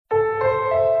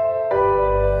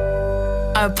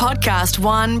A Podcast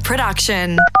One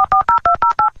production.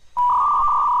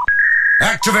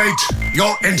 Activate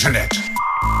your internet.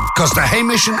 Because the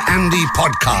Hamish and Andy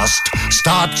podcast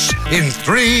starts in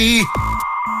 3,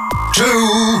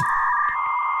 2...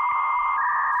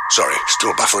 Sorry,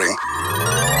 still buffering.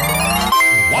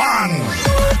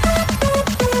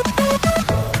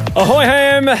 1. Ahoy,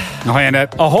 Ham. Ahoy, Andy.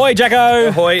 Ahoy, Jacko.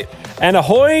 Ahoy. And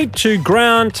ahoy to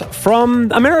Grant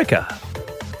from America.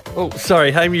 Oh,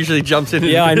 sorry. Ham usually jumps in.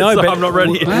 Yeah, I know, so but I'm not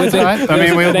ready.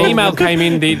 An email came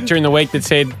in during the week that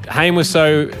said Ham was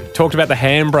talked about the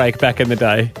handbrake back in the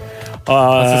day.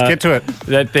 Let's just get to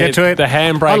it. Get to it. The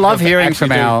handbrake. I love hearing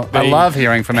from our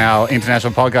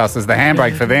international podcasters. The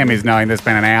handbrake for them is knowing there's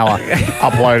been an hour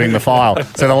uploading the file.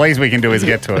 So the least we can do is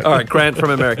get to it. All right, Grant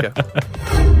from America.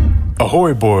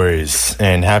 Ahoy, boys,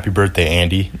 and happy birthday,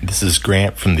 Andy. This is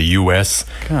Grant from the U.S.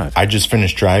 God. I just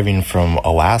finished driving from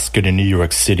Alaska to New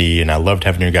York City, and I loved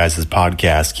having your guys'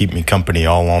 podcast keep me company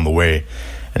all along the way.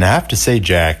 And I have to say,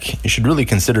 Jack, you should really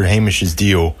consider Hamish's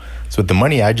deal. So with the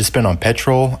money I just spent on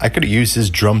petrol, I could have used his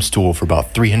drum stool for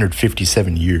about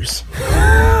 357 years.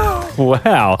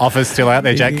 Wow. Offer's still out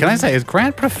there, Jack. Can I say, is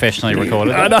Grant professionally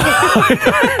recorded? I know.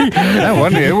 No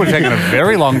wonder. It would have taken a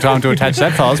very long time to attach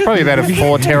that file. It's probably about a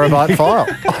 4 terabyte file.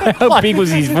 How big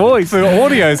was his voice? The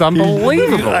audio is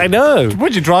unbelievable. I know.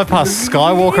 Would you drive past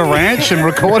Skywalker Ranch and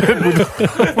record it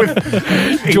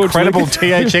with incredible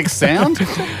THX sound?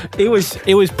 It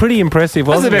was pretty impressive,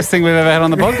 That's wasn't the best thing we've ever had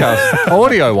on the podcast,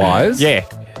 audio-wise. Yeah.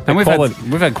 And we've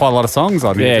had quite a lot of songs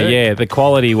on here, too. Yeah, the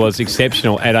quality was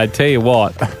exceptional. And I tell you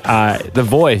what, the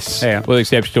voice was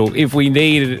exceptional. If we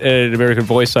need an American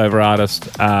voiceover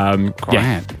artist,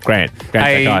 Grant.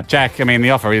 Hey, Jack, I mean,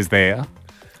 the offer is there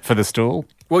for the stool.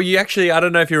 Well, you actually, I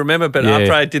don't know if you remember, but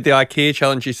after I did the IKEA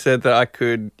challenge, you said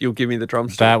that you'll give me the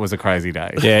drumstick. That was a crazy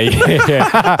day.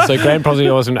 Yeah. So Grant probably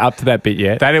wasn't up to that bit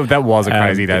yet. That was a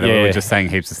crazy day. We were just saying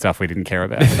heaps of stuff we didn't care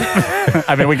about.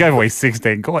 I mean, we gave away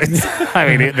 16 coins. I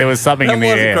mean, there was something in the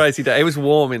air. That was a crazy day. It was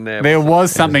warm in there. There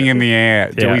was something in the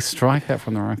air. Do we strike that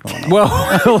from the record? Well,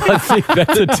 I think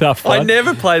that's a tough one. I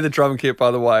never play the drum kit,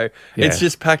 by the way. Yeah. It's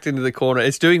just packed into the corner.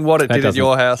 It's doing what it did at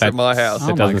your house, at my house.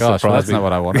 Oh my gosh, that's not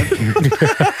what I wanted.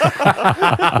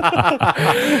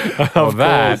 Well,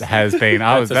 that has been.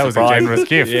 That was a generous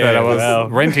gift that I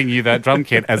was renting you that drum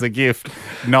kit as a gift,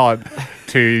 not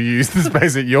to use the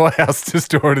space at your house to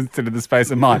store it instead of the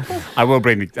space at mine. I'm going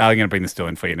to bring the stool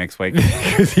in for you next week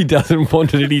because he doesn't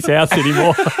want it in his house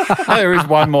anymore. There is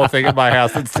one more thing at my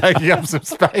house that's taking up some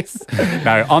space.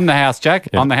 No, on the house, Jack.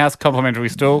 On the house, complimentary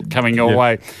stool coming your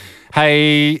way.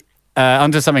 Hey.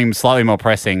 Onto something slightly more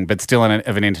pressing, but still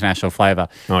of an international flavour.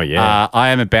 Oh, yeah. I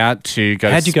am about to go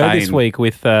to Spain. How'd you go this week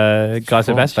with Guy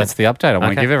Sebastian? That's the update I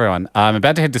want to give everyone. I'm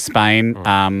about to head to Spain,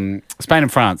 Spain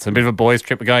and France. A bit of a boys'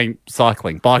 trip. We're going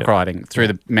cycling, bike riding through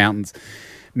the mountains.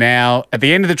 Now, at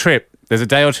the end of the trip, there's a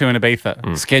day or two in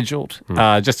Ibiza scheduled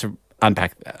just to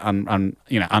unpack, unwind.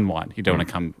 You don't want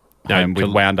to come home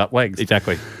with wound up legs.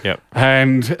 Exactly. Yep.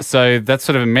 And so that's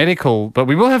sort of a medical, but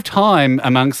we will have time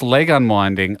amongst leg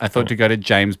unwinding, I thought, to go to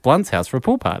James Blunt's house for a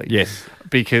pool party. Yes.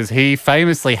 Because he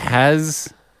famously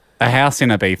has a house in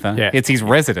Ibiza. Yeah. It's his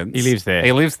residence. He lives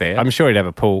there. I'm sure he'd have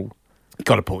a pool.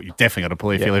 Got a pool. You definitely got a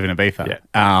pool if you live in Ibiza.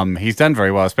 Yeah. He's done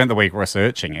very well. I spent the week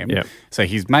researching him. Yep. So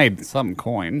he's made some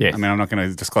coin. Yes. I mean, I'm not going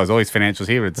to disclose all his financials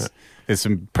here. There's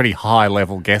some pretty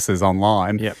high-level guesses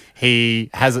online. Yep. He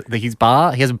has his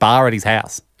bar. He has a bar at his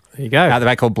house. There you go. Out the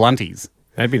back called Blunty's.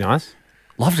 That'd be nice.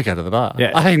 Love to go to the bar.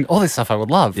 Yeah. I mean, all this stuff I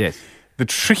would love. Yes. The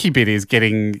tricky bit is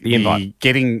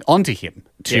getting onto him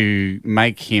to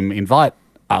make him invite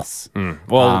us.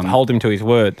 Well, hold him to his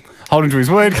word. Hold him to his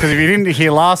word, because if you didn't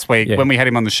hear last week when we had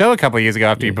him on the show a couple of years ago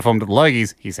after he performed at the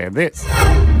Logies, he said this.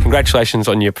 Congratulations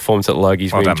on your performance at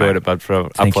Logies. We enjoyed it, bud.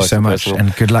 Thank you so much,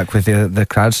 and good luck with the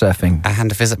crowd surfing.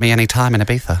 And visit me anytime in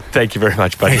Ibiza. Thank you very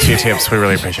much, buddy. Thanks for your tips. We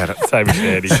really appreciate it. Same as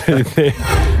Andy.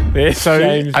 So,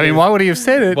 I mean, why would he have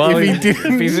said it if he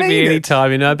didn't visit me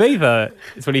anytime in Ibiza?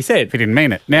 That's what he said. If he didn't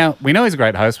mean it. Now, we know he's a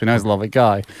great host. We know he's a lovely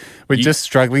guy. We're just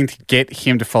struggling to get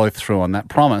him to follow through on that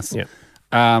promise. Yeah.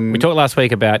 We talked last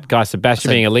week about Guy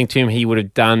Sebastian being a link to him. He would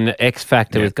have done X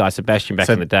Factor with Guy Sebastian back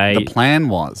in the day. The plan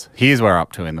was, here's where we're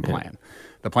up to in the plan.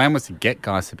 The plan was to get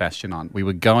Guy Sebastian on. We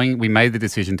made the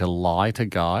decision to lie to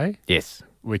Guy. Yes.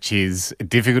 Which is a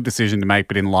difficult decision to make,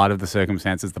 but in light of the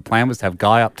circumstances, the plan was to have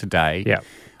Guy up today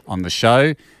on the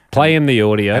show. Play him the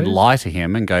audio. And lie to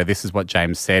him and go, this is what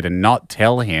James said, and not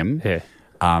tell him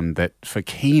that for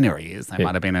keener ears, they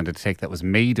might have been able to detect that was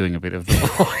me doing a bit of the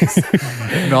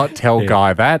voice, not tell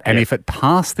Guy that. And if it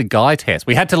passed the Guy test,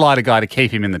 we had to lie to Guy to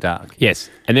keep him in the dark. Yes.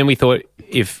 And then we thought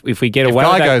if we get away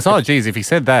Guy with that... goes, oh, geez, if he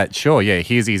said that, sure, yeah,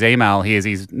 here's his email, here's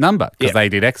his number, because they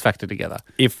did X Factor together.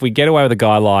 If we get away with a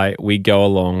Guy lie, we go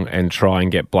along and try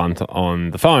and get Blunt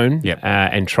on the phone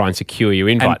and try and secure your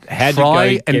invite. And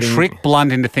try and trick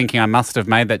Blunt into thinking I must have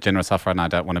made that generous offer and I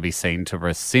don't want to be seen to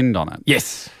rescind on it.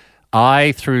 Yes.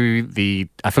 I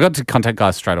forgot to contact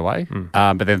Guy straight away,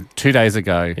 but then 2 days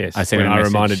ago, I sent him a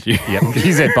message. Reminded you. Yep.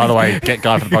 He said, by the way, get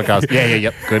Guy for the podcast.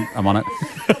 Yep, good, I'm on it.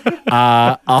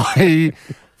 I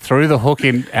threw the hook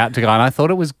out to Guy, and I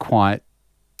thought it was quite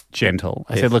gentle.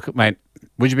 I said, look, mate,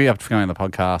 would you be up for going on the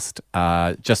podcast?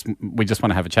 We just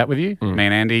want to have a chat with you, me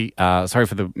and Andy. Sorry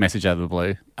for the message out of the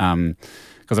blue,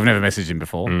 because I've never messaged him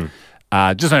before. Just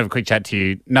want to have a quick chat to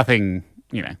you. Nothing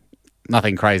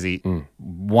crazy.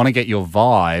 Want to get your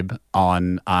vibe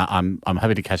on. I'm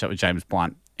happy to catch up with James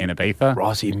Blunt in Ibiza.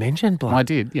 Ross, you mentioned Blunt. I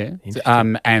did, yeah.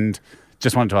 And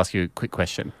just wanted to ask you a quick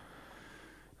question.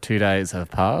 2 days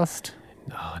have passed.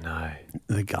 Oh no,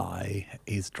 the guy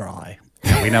is dry.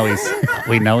 We know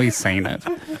he's seen it.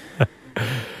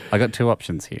 I got two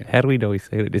options here. How do we know he's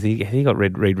seen it? Has he got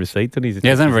read receipts on his? He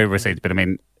hasn't read receipts, but I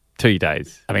mean 2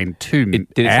 days. I mean 2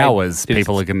 hours.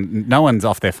 No one's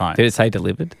off their phone. Did it say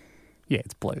delivered? Yeah,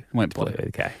 it's blue. It went blue.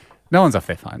 Okay. No one's off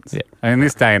their phones. Yeah. And in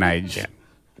this day and age,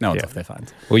 no one's off their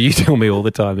phones. Well, you tell me all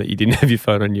the time that you didn't have your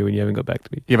phone on you and you haven't got back to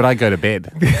me. Yeah, but I go to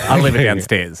bed. I leave it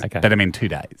downstairs. Okay. But I mean 2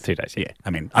 days. 2 days, yeah. I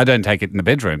mean, I don't take it in the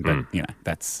bedroom, but,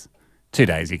 that's 2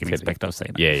 days you can expect I've seen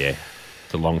it. Yeah, yeah.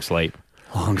 It's a long sleep.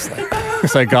 Long sleep.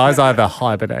 So guys either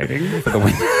hibernating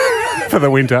for the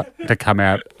winter to come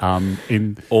out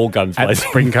in all guns at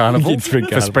Spring Carnival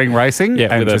for spring racing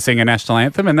and to sing a national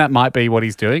anthem, and that might be what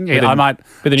he's doing. With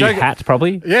a new hat,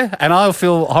 probably. Yeah, and I'll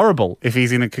feel horrible if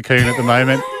he's in a cocoon at the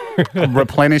moment,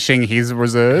 replenishing his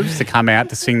reserves to come out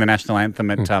to sing the national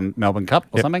anthem at Melbourne Cup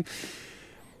or something.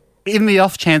 In the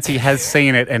off chance he has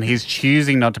seen it and he's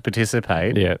choosing not to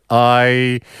participate,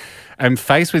 I am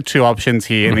faced with two options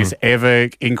here in this ever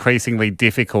increasingly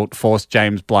difficult force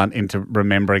James Blunt into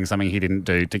remembering something he didn't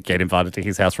do to get invited to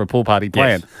his house for a pool party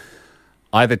plan. Yes.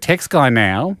 I either text Guy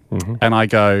now and I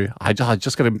go, I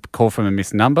just got a call from a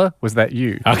missed number. Was that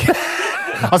you? Okay.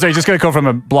 Oh, sorry, just got a call from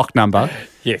a blocked number.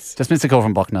 Yes. Just missed a call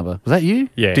from a blocked number. Was that you?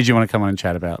 Yeah. Did you want to come on and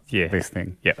chat about this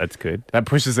thing? Yeah, that's good. That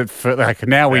pushes it further. Like,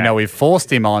 now we know we've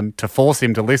forced him on to force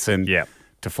him to listen. Yeah.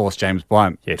 To force James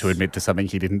Blunt to admit to something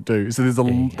he didn't do. So there's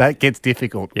that gets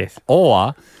difficult. Yes.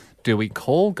 Or do we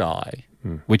call Guy,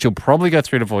 which will probably go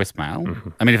through to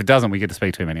voicemail. I mean, if it doesn't, we get to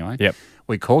speak to him anyway. Yep.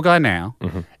 We call Guy now.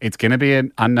 It's going to be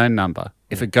an unknown number.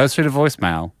 If it goes through to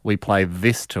voicemail, we play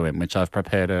this to him, which I've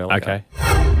prepared earlier. Okay.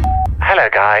 Hello,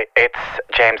 Guy. It's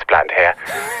James Blunt here.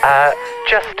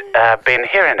 Just been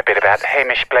hearing a bit about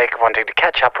Hamish Blake wanting to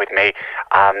catch up with me.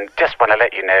 Just want to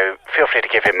let you know, feel free to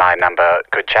give him my number,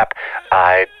 good chap.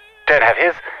 I don't have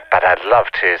his, but I'd love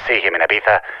to see him in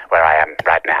Ibiza, where I am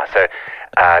right now. So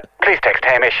please text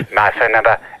Hamish, my phone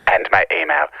number, and my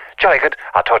email. Jolly good.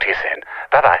 I'll talk to you soon.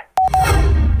 Bye-bye.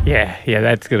 Yeah,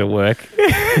 that's going to work.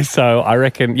 So I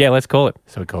reckon, let's call it.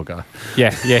 So we call Guy.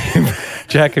 Yeah.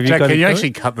 Jack, have you got can you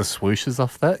actually cut the swooshes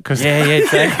off that? Yeah,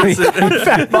 exactly.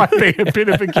 That might be a bit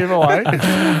of a giveaway.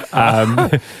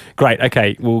 Great.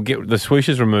 Okay, we'll get the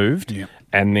swooshes removed,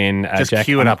 and then just Jack,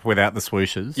 cue it up without the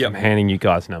swooshes. I'm handing you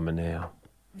guys number now.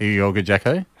 Are you all good,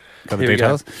 Jacko? Got the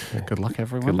details? Yeah. Good luck,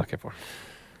 everyone. Good luck, everyone.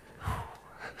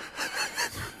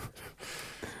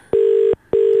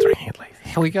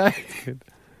 Here we go.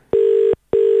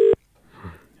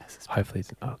 Hopefully,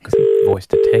 because he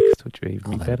voiced to text, which would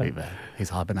be better. Be bad. He's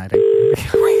hibernating.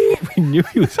 We knew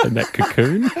he was in that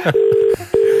cocoon.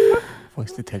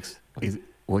 Voice to text.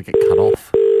 Will it get cut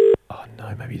off? Oh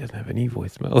no, maybe he doesn't have any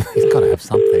voicemail. He's got to have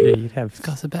something. Yeah, you'd have. He's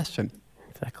got Sebastian.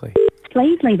 Exactly.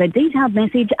 Please leave a detailed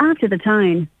message after the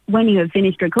tone. When you have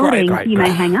finished recording, you may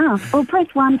hang up or press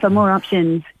 1 for more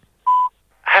options.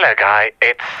 Hello, Guy.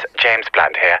 It's James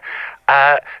Blunt here.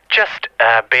 Just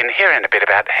been hearing a bit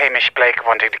about Hamish Blake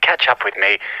wanting to catch up with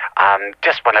me.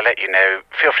 Just want to let you know,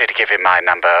 feel free to give him my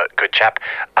number, good chap.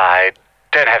 I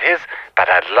don't have his, but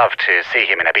I'd love to see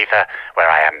him in Ibiza, where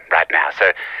I am right now.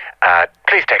 So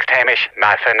please text Hamish,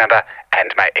 my phone number,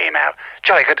 and my email.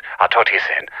 Jolly good. I'll talk to you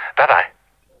soon. Bye-bye.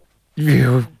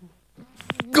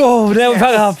 Oh, now we've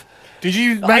hung up. Did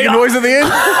you make a noise at the end?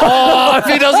 Oh, if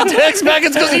he doesn't text back,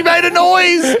 it's because he made a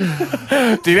noise.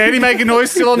 Did Andy make a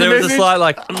noise still on the message? There was a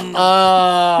slight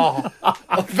Oh,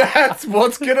 that's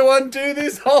what's going to undo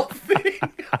this whole thing.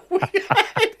 We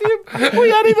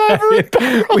had him over a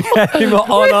barrel. We had him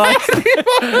on ice.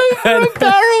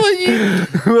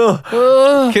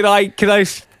 Well, can I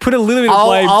put a little bit of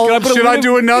blame? Should I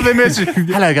do another message?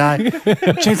 Hello, guy.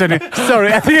 James Andy. Sorry,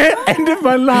 at the end of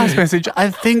my last message, I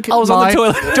think I was on the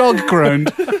toilet. Dog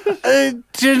groaned.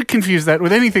 Don't confuse that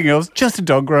with anything else. Just a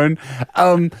dog groan.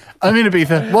 I'm in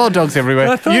Ibiza. Wild dogs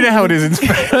everywhere. You know how it is in Spain.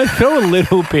 I throw a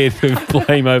little bit of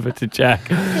blame over to Jack.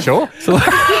 Sure. So,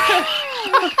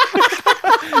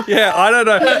 Yeah, I don't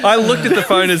know. I looked at the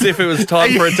phone as if it was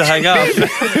time for it to hang up.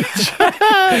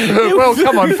 Well,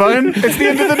 come on, phone. It's the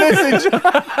end of the message.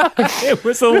 it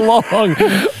was a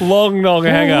long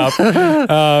hang up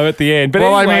at the end. But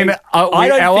Well, anyway,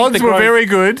 our odds were very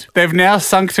good. They've now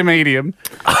sunk to medium.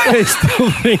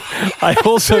 I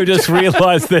also just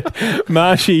realised that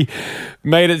Marshy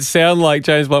made it sound like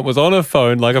James Blunt was on a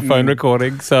phone, like a phone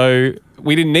recording. So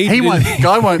we didn't need.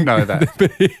 Guy won't know that.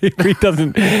 But he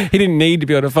didn't need to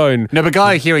be on a phone. No, but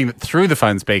Guy hearing that through the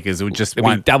phone speakers would just It'd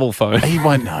be double phone. He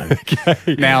won't know.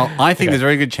 Okay. Now, I think there's a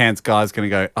very good chance Guy's going to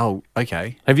go, oh,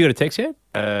 okay. Have you got a text yet?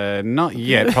 Not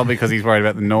yet, probably because he's worried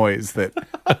about the noise that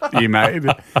you made.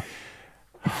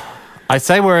 I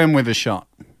say we're in with a shot.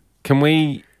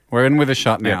 We're in with a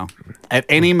shot now. Yep. At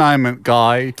any moment,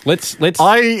 Guy. Let's.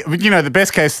 The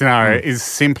best case scenario is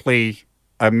simply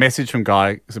a message from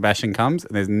Guy. Sebastian comes,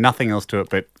 and there's nothing else to it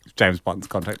but James Blunt's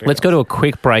contact details. Let's go to a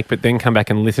quick break, but then come back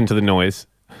and listen to the noise,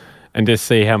 and just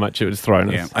see how much it was thrown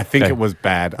us. Yeah, I think it was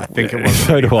bad. I think it was.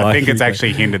 So do I. I think it's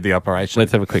actually hindered the operation.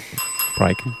 Let's have a quick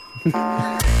break.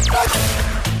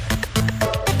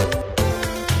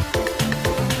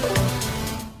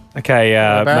 Okay,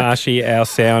 Marshy, our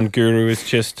sound guru, has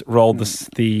just rolled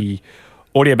the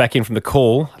audio back in from the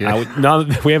call. Yeah.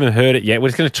 We haven't heard it yet. We're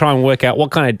just going to try and work out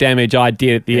what kind of damage I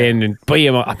did at the end. And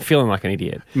I'm feeling like an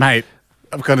idiot. Mate,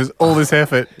 I've got all this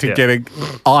effort to get an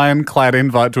ironclad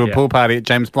invite to a pool party at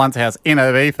James Blunt's house in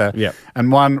Ibiza. Yep. And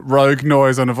one rogue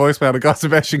noise on a voicemail to Guy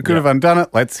Sebastian could have undone it.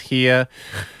 Let's hear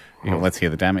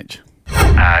the damage.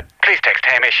 Please text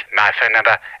Hamish, my phone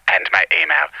number, and my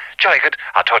email. Jolly good.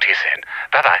 I'll talk to you soon.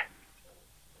 Bye-bye.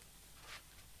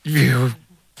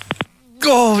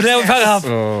 Oh, now we've hung up.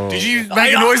 Oh. Did you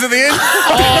make a noise at the end?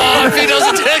 If he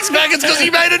doesn't text back, it's because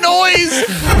he made a noise.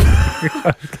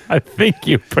 I think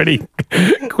you're pretty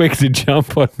quick to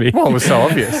jump on me. Well, it was so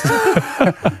obvious.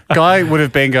 Guy would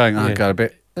have been going, got a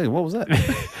bit. Hey, what was that?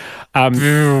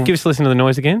 Give us a listen to the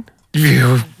noise again.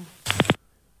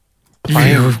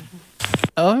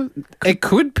 Oh, it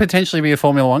could potentially be a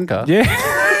Formula One car. Yeah.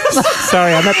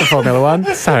 Sorry, I'm at the Formula One.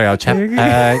 Sorry, old chap.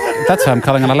 That's why I'm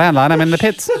calling on a landline. I'm in the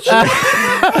pits.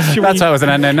 That's why it was an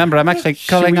unknown number. I'm actually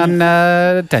calling on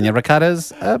Daniel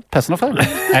Ricciardo's personal phone.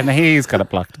 And he's got it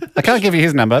blocked. I can't give you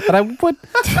his number, but I would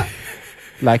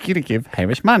like you to give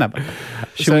Hamish my number.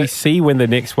 Should we see when the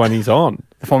next one is on?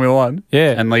 Formula One?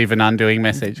 Yeah. And leave an undoing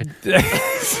message.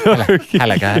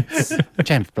 Hello, guys.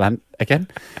 James Blunt again.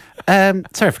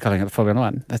 Sorry for calling it Formula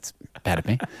One. That's bad of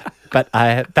me. But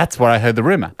that's where I heard the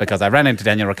rumour, because I ran into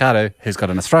Daniel Ricciardo, who's got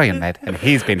an Australian mate, and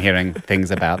he's been hearing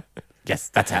things about, yes,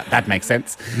 that makes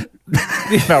sense.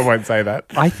 No, I won't say that.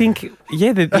 I think,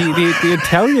 the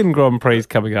Italian Grand Prix is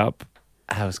coming up.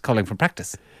 I was calling from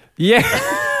practice. Yeah.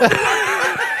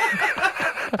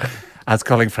 I was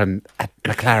calling from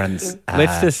McLaren's.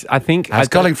 I was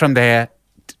calling from their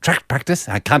track practice.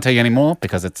 I can't tell you anymore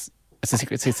because it's a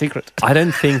secret. I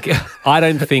don't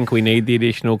think we need the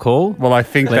additional call. Well, I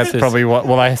think that's probably what.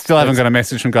 Well, I still haven't got a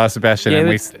message from Guy Sebastian, and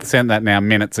we sent that now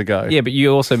minutes ago. Yeah, but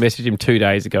you also messaged him 2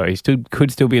 days ago. He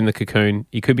could still be in the cocoon.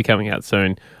 He could be coming out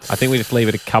soon. I think we just leave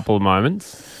it a couple of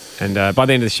moments, and by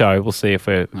the end of the show, we'll see if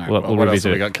we'll what revisit else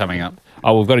have we it. got coming up?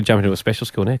 Oh, we've got to jump into a special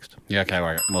skill next. Yeah, okay,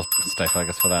 we'll stay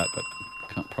focused for that, but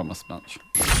can't promise much.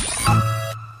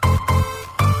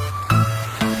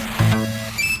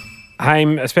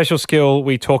 Haim, a special skill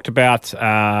we talked about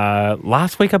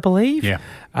last week, I believe.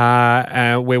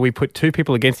 Yeah. Where we put two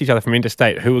people against each other from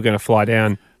interstate who were going to fly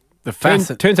down.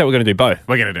 Turns out we're going to do both.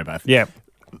 We're going to do both. Yeah.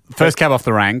 First cab off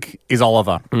the rank is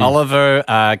Oliver. Oliver,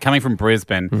 coming from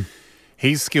Brisbane,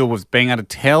 his skill was being able to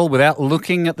tell without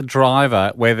looking at the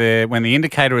driver whether when the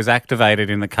indicator is activated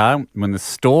in the car, when the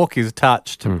stalk is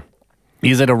touched,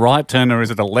 is it a right turn or is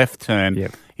it a left turn?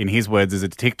 Yep. In his words, is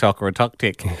it a tick-tock or a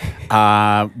tock-tick?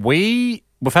 We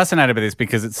were fascinated by this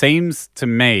because it seems to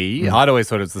me, I'd always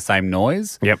thought it was the same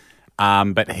noise. Yep.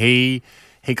 But he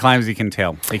claims he can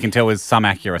tell. He can tell with some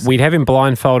accuracy. We'd have him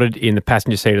blindfolded in the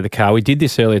passenger seat of the car. We did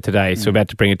this earlier today, so we're about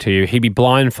to bring it to you. He'd be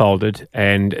blindfolded,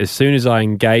 and as soon as I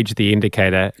engage the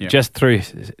indicator, just through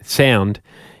sound,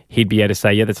 he'd be able to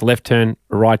say, that's a left turn,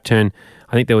 a right turn.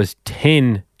 I think there was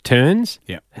 10 turns,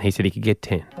 and he said he could get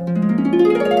 10.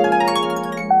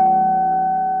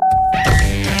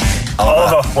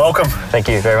 Oliver Welcome. Thank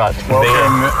you very much.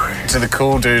 Welcome to the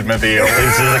Cool Dude Mobile.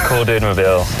 This is a Cool Dude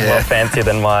Mobile. Yeah. More fancier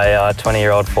than my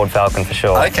 20-year-old Ford Falcon for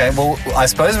sure. Okay, well, I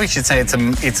suppose we should say it's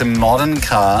a modern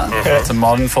car. It's a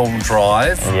modern four-wheel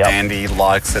drive. Yep. Andy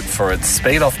likes it for its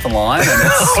speed off the line and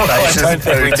its spacious I don't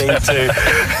think we need to.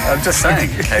 I'm just saying,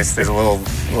 in case there's a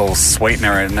little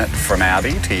sweetener in it from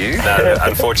Audi to you. No,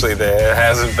 unfortunately there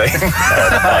hasn't been.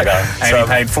 And he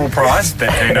paid full price,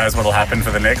 but who knows what'll happen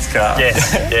for the next car.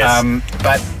 Yes.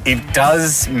 But it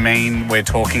does mean we're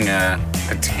talking a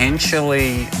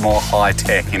potentially more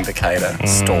high-tech indicator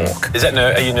stalk. Is that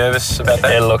are you nervous about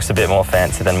that? It looks a bit more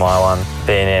fancy than my one.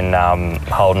 Being in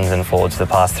Holdens and Fords for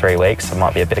the past 3 weeks, I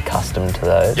might be a bit accustomed to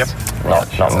those. Yep.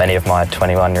 Not many of my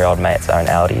 21-year-old mates own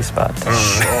Audis, but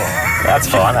that's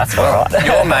fine. That's all right.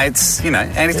 Your mates,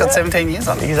 Andy's got 17 years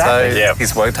on it. Exactly. So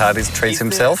he's worked hard, he's treats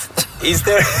himself. Is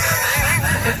there...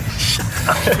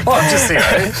 Well, I'm just,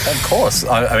 of course.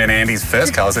 I mean, Andy's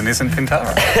first car was a Nissan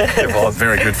Pintara. It was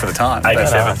very good for the time.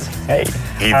 87. Hey.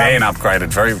 He then upgraded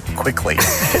very quickly.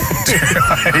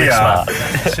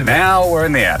 Now we're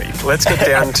in the Audi. Let's get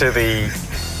down to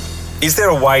the... Is there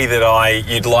a way that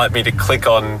you'd like me to click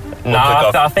on? No,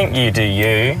 I think you do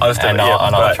you, and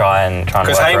I'll try and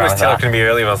because Hamish was talking to me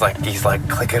earlier, I was like, he's like,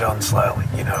 click it on slowly,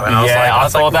 And I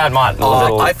thought that might.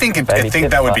 I think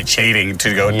that would be cheating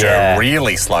to go do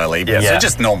really slowly. So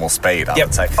just normal speed, I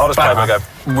would say. I'll just play my go.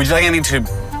 Would you like Andy to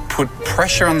put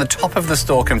pressure on the top of the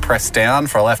stalk and press down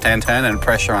for a left-hand turn, and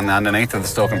pressure on the underneath of the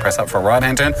stalk and press up for a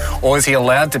right-hand turn, or is he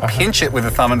allowed to pinch it with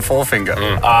a thumb and forefinger?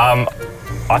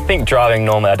 I think driving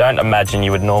normally, I don't imagine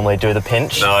you would normally do the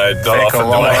pinch. No, not often.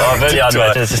 I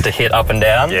imagine it's just a hit up and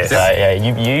down. Yes. So,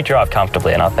 you drive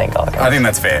comfortably, and I think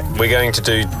that's fair. We're going to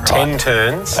do 10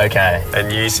 turns. Okay.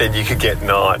 And you said you could get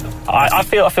 9. I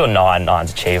feel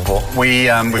 9's achievable. We've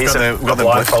got the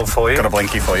blindfold for you. Got a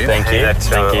blinky for you. Thank you.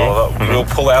 Thank you. We'll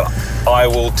pull out. I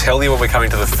will tell you when we're coming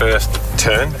to the first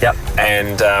turn. Yep.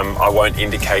 And I won't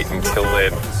indicate until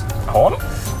then. Horn?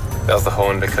 That was the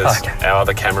horn because our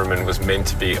other cameraman was meant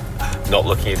to be not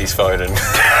looking at his phone and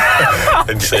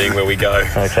and seeing where we go.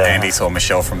 Okay. Andy saw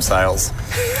Michelle from sales.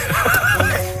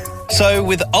 So,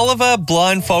 with Oliver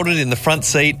blindfolded in the front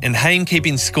seat and Haim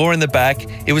keeping score in the back,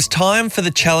 it was time for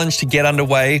the challenge to get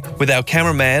underway with our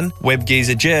cameraman, web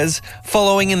geezer Jez,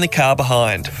 following in the car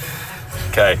behind.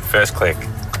 Okay, first click.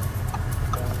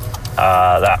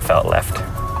 That felt left.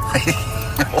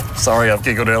 Sorry, I've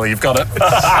giggled early. You've got it.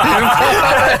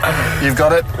 You've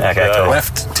got it. Okay, cool.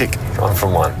 Left, tick. 1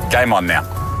 from 1. Game on now.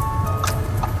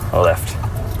 Or left.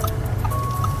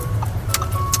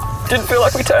 Didn't feel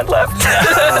like we turned left.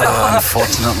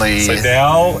 Unfortunately. So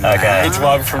now it's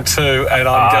 1 from 2, and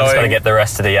I'm just got to going... get the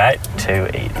rest of the 8. Too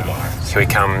easy. So we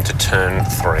come to turn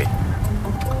 3.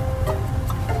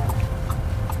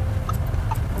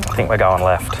 I think we're going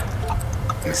left.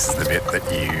 This is the bit that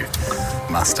you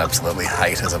must absolutely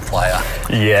hate as a player.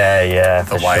 Yeah,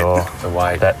 The for weight. sure. The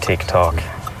weight. That tick-tock,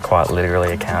 quite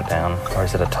literally a countdown. Or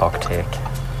is it a tock-tick?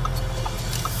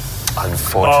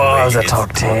 Unfortunately, it was a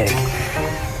tock-tick.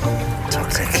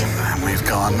 Toxic. And we've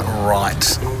gone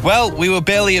right. Well, we were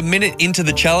barely a minute into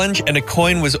the challenge and a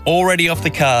coin was already off the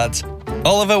cards.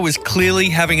 Oliver was clearly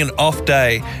having an off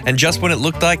day, and just when it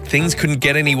looked like things couldn't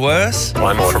get any worse...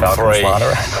 1 from 3.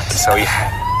 So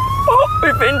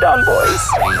we've been done, boys.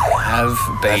 We have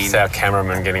been... That's our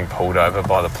cameraman getting pulled over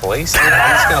by the police. I'm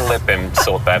just going to let them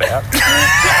sort that out.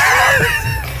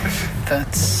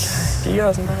 Do you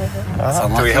guys know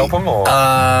that? Do we help them or?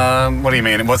 What do you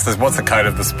mean? What's the code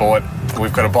of the sport?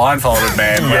 We've got a blindfolded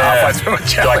man. We're halfway through a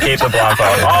challenge. Do I keep the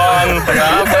blindfold on? We're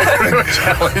halfway through a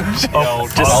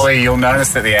challenge. Ollie, you'll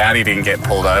notice that the Audi didn't get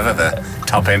pulled over. The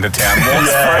top end of town walks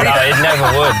free. No, it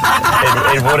never would.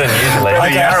 It wouldn't usually.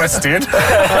 The Yaris did.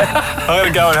 I'm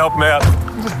going to go and help him out.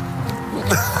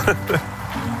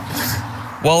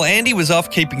 While Andy was off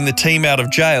keeping the team out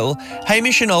of jail,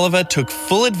 Hamish and Oliver took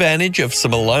full advantage of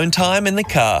some alone time in the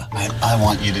car. Mate, I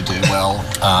want you to do well.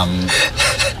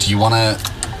 Do you want to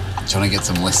get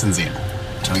some lessons in? Do you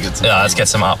want to get some? Yeah, let's get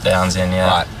some up downs in.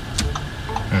 Yeah. Right.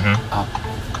 Up.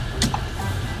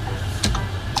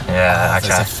 Yeah. Okay.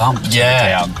 There's a thump.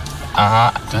 Yeah.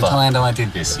 Don't tell Ando I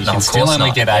did this. You can still only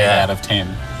get 8 out of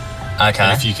 10. Okay.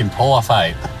 And if you can pull off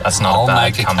 8, I'll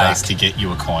make a case to get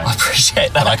you a coin. I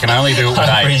appreciate that. But I can only do it with 8.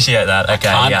 I appreciate that. Okay.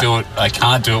 I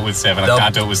can't do it with 7. I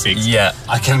can't do it with 6. Yeah.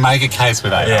 I can make a case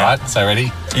with 8. Yeah. Right. So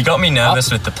ready? You got me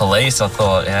nervous with the police. I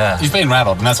thought, You've been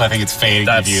rattled, and that's why I think it's fair to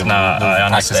give you a little I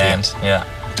practice understand. here.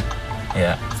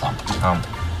 Yeah. Thump.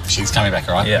 She's coming back,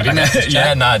 all right? Yeah. You didn't have to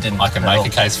check. No, I didn't. I can make a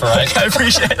case for 8. I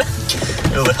appreciate it.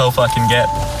 All the help I can get.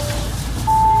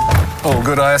 All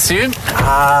good, I assume.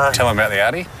 Tell him about the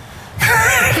Audi.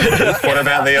 What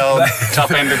about the old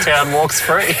top end of town walks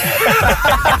free?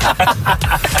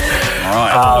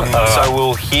 Right. So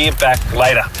we'll hear back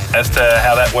later as to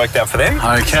how that worked out for them.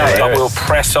 Okay. But we'll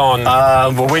press on.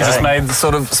 Well, we just made the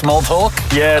sort of small talk.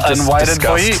 Yeah, and just waited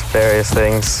for you. discussed various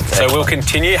things. So we'll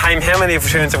continue. Hey, how many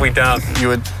returns have we done? You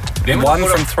would Then one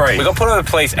from three. We got put over the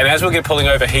police, and as we get pulling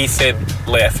over, he said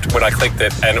left when I clicked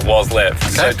it, and it was left.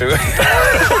 Okay. So do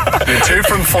You're 2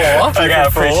 from 4. Okay, I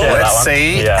appreciate that Let's one.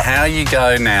 see Yeah. how you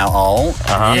go now, Ol.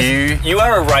 You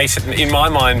are a race. In my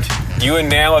mind, you are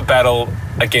now a battle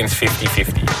against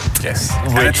 50-50. Yes.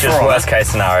 Which is worst case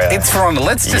scenario. It's for honor.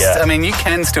 Let's just, I mean, you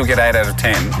can still get 8 out of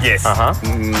 10. Yes.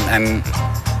 And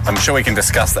I'm sure we can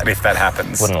discuss that if that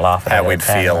happens. Wouldn't laugh at how it we'd at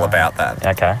 10, feel no. about that.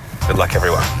 Okay. Good luck,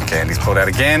 everyone. Okay, Andy's pulled out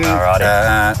again.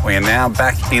 Alrighty. We are now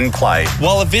back in play.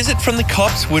 While a visit from the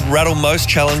cops would rattle most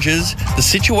challengers, the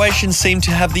situation seemed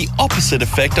to have the opposite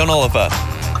effect on Oliver.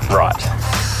 Right.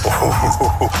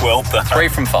 Well done. 3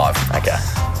 from 5. Okay.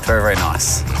 Very, very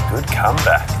nice. Good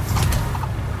comeback.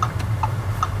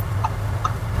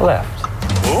 Left.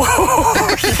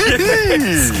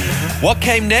 What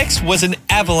came next was an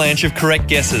avalanche of correct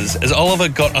guesses as Oliver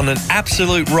got on an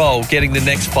absolute roll, getting the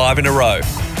next 5 in a row.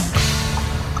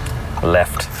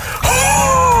 Left.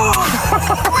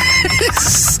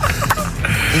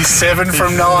 He's 7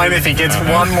 from 9. If he gets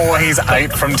one more, he's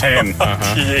 8 from 10.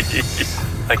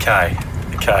 Okay.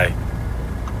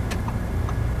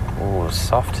 Ooh,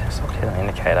 soft hit on the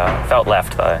indicator. Felt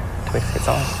left though. Do we get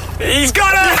something? He's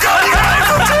got it!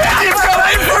 You've got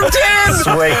 8 from 10!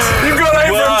 Sweet. You've got 8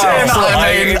 from 10! I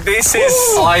mean, this is...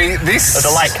 It's a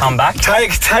late comeback.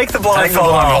 Take the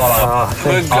blindfold off.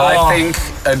 Good God. I think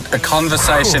a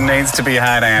conversation needs to be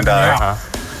had, Ando.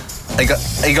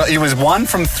 He was 1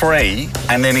 from 3,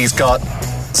 and then he's got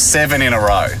 7 in a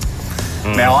row.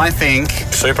 Now I think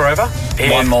Super over?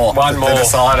 One more. The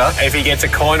decider. If he gets a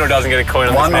coin or doesn't get a coin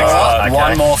on One this more. next one.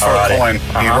 One more for a coin.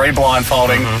 He's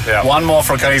re-blindfolding. Yeah. One more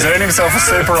for a coin. He's earned himself a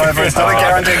super over. It's not a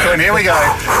guaranteed coin. Here we go.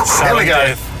 Here we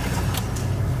go.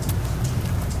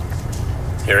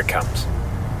 Here it comes.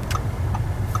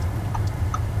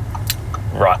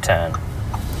 Right turn.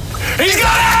 He's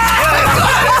got it!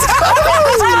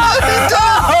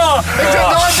 He got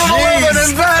 9 from 11,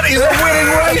 and that is a winning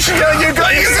ratio. You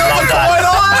got yourself a coin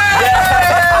on it!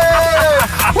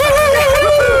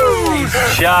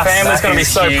 Family's going to be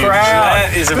so huge. proud.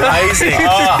 That is amazing.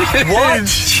 What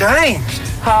changed?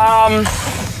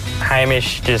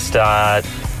 Hamish just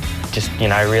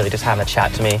really just having a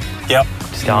chat to me. Yep.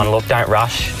 Just going, look, don't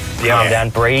rush. Calm down,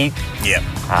 breathe. Yep.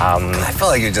 I feel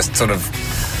like you just sort of.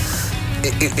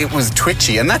 It was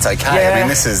twitchy, and that's okay. Yeah. I mean,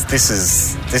 this is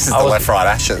the left-right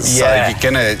ashes. Yeah. So you're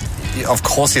gonna. Of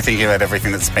course, you're thinking about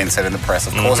everything that's been said in the press.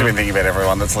 Of course, you've been thinking about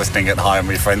everyone that's listening at home,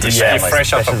 your friends and You're family.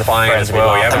 fresh off a plane as well.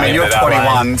 I mean, you're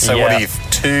 21, so Yeah. what are you?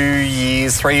 3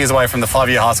 years away from the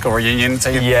 5-year high school reunion. So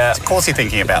of course, you're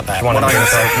thinking about that. What am I going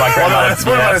to say? My grandmother.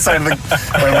 What am I going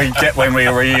to say when we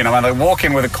reunion? I'm going to walk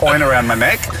in with a coin around my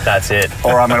neck. That's it.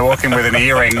 Or I'm going to walk in with an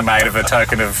earring made of a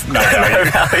token of no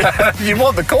value. You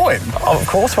want the coin? Oh, of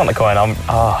course, want the coin.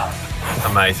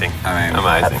 Amazing. I mean,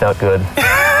 that felt good.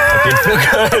 It did feel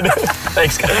good.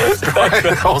 Thanks, guys.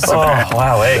 Awesome. Oh,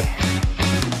 wow,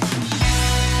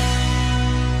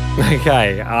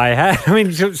 Okay,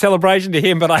 celebration to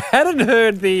him, but I hadn't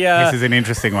heard the... This is an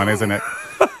interesting one, isn't it?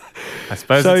 I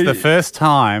suppose it's the first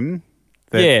time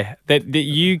that... that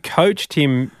you coached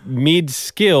him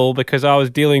mid-skill because I was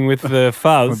dealing with the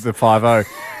fuzz. With the 5-0.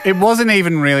 It wasn't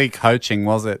even really coaching,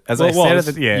 was it? As I said at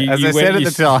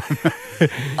the time,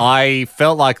 I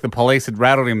felt like the police had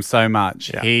rattled him so much.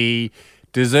 Yeah. He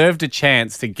deserved a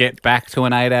chance to get back to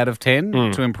an 8 out of 10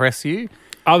 to impress you.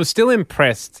 I was still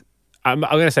impressed. I'm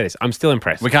going to say this. I'm still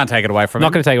impressed. We can't take it away from him.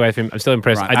 Not going to take it away from him. I'm still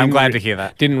impressed. Right. I'm glad to hear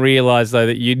that. Didn't realise, though,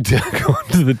 that you'd gone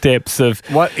to the depths of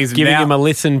giving him a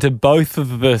listen to both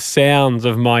of the sounds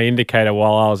of my indicator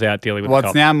while I was out dealing with the What's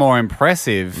cops. now more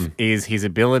impressive is his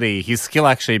skill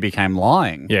actually became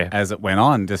lying as it went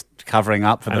on, just covering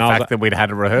up for the fact that we'd had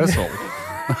a rehearsal.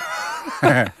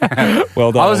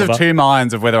 Well done, I was Oliver. of two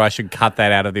minds of whether I should cut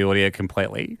that out of the audio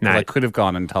completely. No. I could have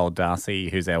gone and told Darcy,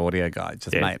 who's our audio guy,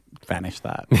 mate, vanish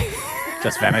that.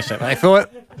 Just vanish it. I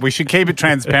thought we should keep it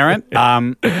transparent. I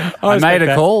made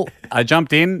a call. I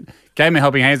jumped in, gave him a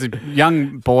helping hand. He's a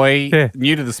young boy,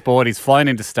 new to the sport. He's flown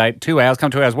into state, 2 hours,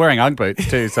 come 2 hours, wearing Ugg boots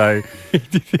too. So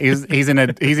he's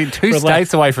in two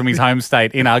states away from his home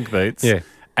state in Ugg boots. Yeah.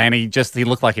 And he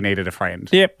looked like he needed a friend.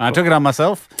 Yep. And I took it on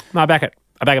myself. No, I back it.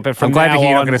 But from I'm glad to hear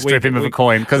you're not on, going to strip him of a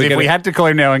coin, because if we had to call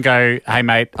him now and go, hey,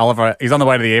 mate, Oliver, he's on the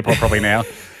way to the airport probably now.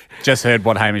 Just heard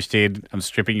what Hamish did. I'm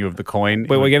stripping you of the coin.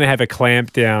 But we're going to have a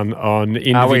clamp down on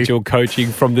individual coaching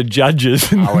from the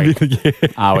judges. Are we?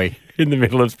 Are we? In the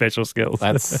middle of special skills.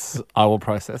 I will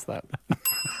process that.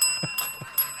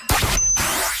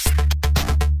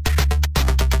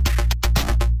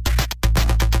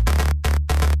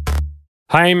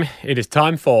 Haim, it is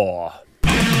time for...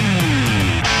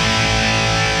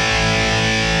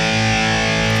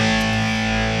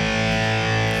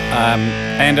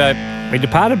 we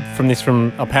departed from this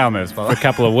from Power Moves for a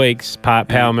couple of weeks.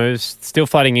 Power Moves still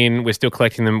flooding in. We're still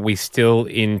collecting them. We still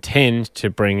intend to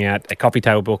bring out a coffee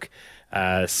table book,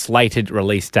 slated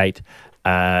release date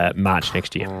March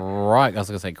next year. Right, I was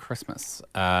going to say Christmas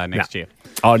next year.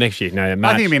 Oh, next year. No,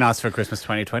 March. I think it'd be nice for Christmas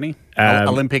 2020.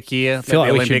 Olympic year. Let the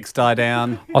Olympics die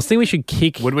down. I was thinking we should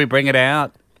kick. Would we bring it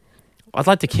out? I'd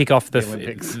like to kick off the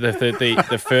Olympics.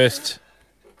 the first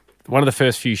one of the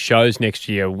first few shows next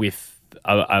year with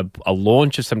a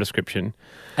launch of some description.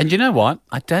 And you know what?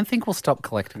 I don't think we'll stop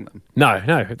collecting them. No.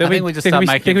 I think we just start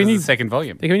making the second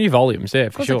volume. There can be new volumes,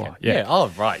 for sure. Yeah.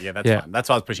 Oh, right. Yeah, that's fine. That's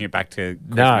why I was pushing it back to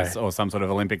Christmas or some sort of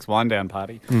Olympics wind-down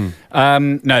party.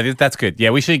 No, that's good.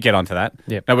 Yeah, we should get onto that.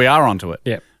 Yep. No, we are onto it.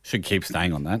 Yep. Should keep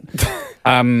staying on that.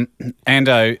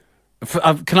 Ando,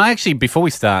 can I actually, before we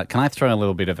start, can I throw a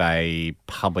little bit of a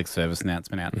public service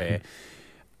announcement out there?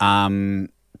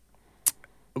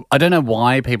 I don't know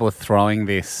why people are throwing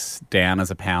this down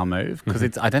as a power move,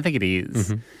 because I don't think it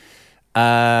is.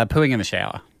 Pooing in the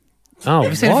shower. Oh,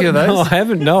 have you seen a few of those? No, I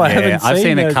haven't. I haven't. I've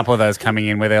seen those. a couple of those coming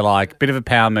in where they're like bit of a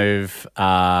power move.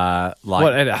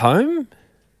 What, at home?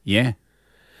 Yeah.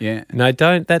 Yeah. No,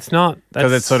 don't. That's not.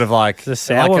 Because it's sort of like the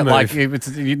sour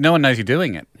move. No one knows you're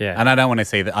doing it. Yeah. And I don't want to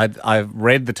see that. I've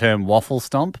read the term waffle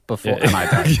stomp before, and I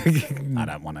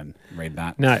don't want to read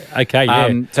that. No. Okay.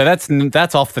 Yeah. So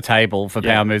that's off the table for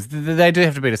power moves. They do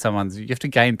have to be to someone's. You have to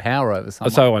gain power over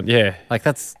someone. Someone. Yeah. Like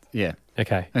that's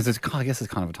Okay. I guess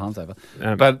it's kind of a time saver.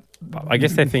 But I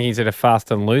guess they're thinking, is it a fast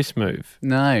and loose move?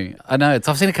 No, I know.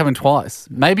 I've seen it coming twice.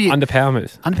 Maybe under power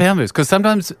moves. Because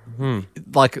sometimes,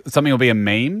 like something will be a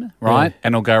meme, right?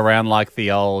 And it'll go around like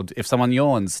the old, if someone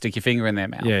yawns, stick your finger in their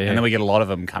mouth. And then we get a lot of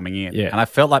them coming in. Yeah. And I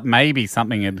felt like maybe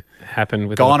something had happened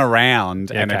with gone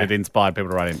around and it had inspired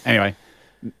people to write in. Anyway,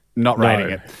 not rating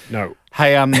it. No.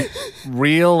 Hey,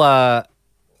 real...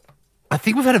 I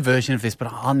think we've had a version of this,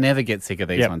 but I'll never get sick of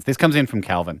these ones. This comes in from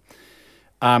Calvin.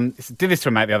 Did this to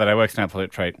a mate the other day, works in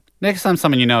Absolute Treat. Next time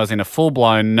someone you know is in a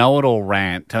full-blown know-it-all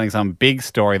rant, telling some big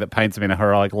story that paints them in a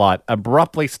heroic light,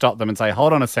 abruptly stop them and say,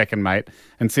 hold on a second, mate,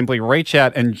 and simply reach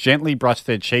out and gently brush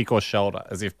their cheek or shoulder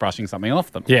as if brushing something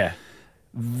off them. Yeah.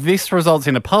 This results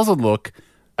in a puzzled look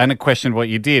and a question of what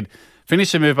you did.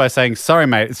 Finish the move by saying, sorry,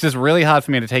 mate, it's just really hard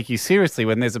for me to take you seriously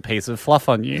when there's a piece of fluff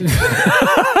on you.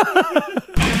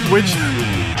 Which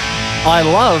I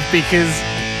love, because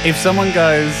if someone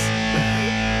goes,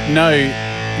 no,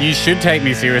 you should take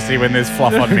me seriously when there's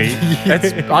fluff on me,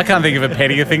 I can't think of a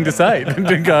pettier thing to say than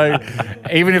to go,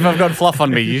 even if I've got fluff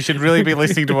on me, you should really be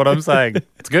listening to what I'm saying.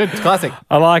 It's good. It's classic.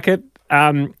 I like it.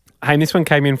 Hey, this one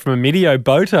came in from Emilio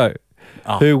Boto.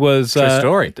 Who was true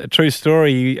story? A true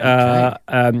story.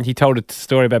 He told a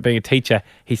story about being a teacher.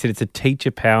 He said it's a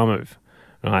teacher power move,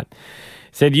 right?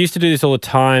 Said used to do this all the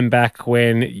time back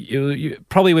when you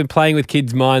probably when playing with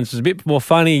kids' minds was a bit more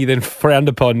funny than frowned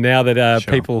upon. Now that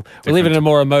people we live in a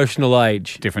more emotional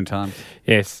age, different times.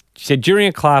 Yes, she said during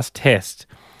a class test,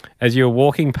 as you're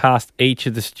walking past each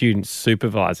of the students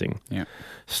supervising,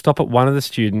 stop at one of the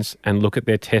students and look at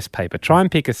their test paper. Try and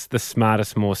pick the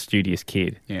smartest, more studious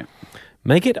kid. Yeah.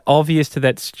 Make it obvious to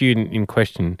that student in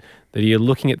question that you're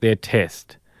looking at their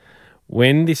test.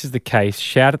 When this is the case,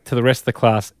 shout it to the rest of the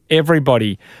class.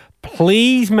 Everybody,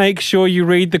 please make sure you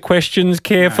read the questions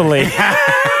carefully.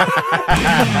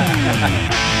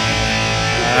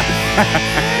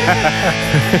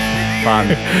 Fun.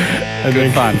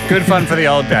 Good fun. Good fun for the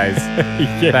old days.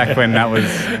 Back when that was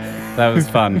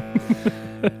fun.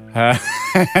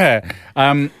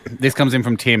 This comes in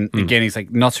from Tim. Again, he's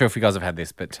like, not sure if you guys have had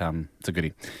this, but it's a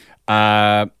goodie.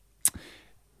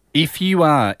 If you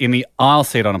are in the aisle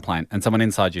seat on a plane and someone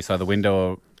inside you, so the window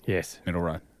or middle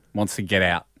row, wants to get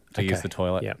out to use the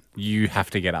toilet, you have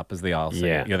to get up as the aisle seat.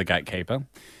 Yeah. You're the gatekeeper.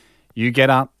 You get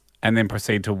up and then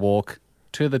proceed to walk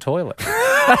to the toilet. And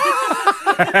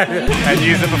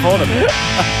use it before them. Even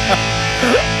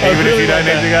if you don't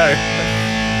need to go.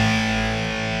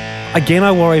 Again,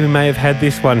 I worry we may have had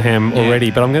this one, Ham,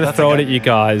 already, but I'm going to throw it at you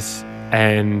guys,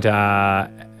 and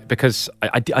because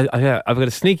I've got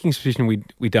a sneaking suspicion we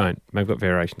don't. Maybe we've got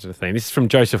variations of the theme. This is from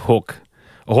Joseph Hook.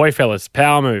 Ahoy, fellas.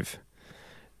 Power move.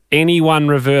 Anyone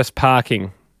reverse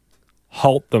parking,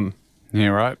 halt them. Yeah,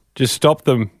 right. Just stop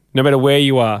them no matter where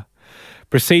you are.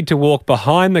 Proceed to walk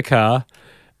behind the car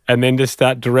and then just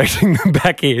start directing them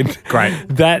back in. Great.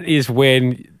 That is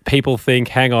when people think,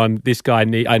 hang on, I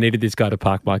needed this guy to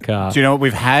park my car. Do you know what?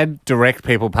 We've had direct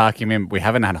people park him in. We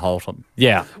haven't had halt them.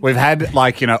 Yeah. We've had,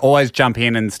 always jump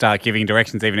in and start giving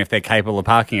directions even if they're capable of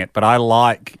parking it. But I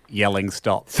like yelling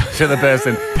stop to the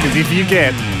person. Because if you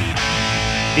get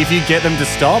them to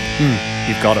stop,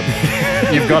 you've got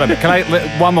them. You've got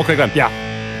them. One more quick one.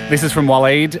 Yeah. This is from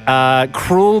Waleed.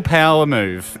 Cruel power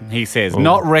move, he says. Ooh.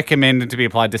 Not recommended to be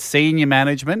applied to senior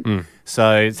management.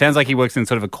 So it sounds like he works in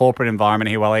sort of a corporate environment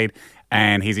here, Waleed,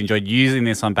 and he's enjoyed using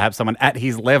this on perhaps someone at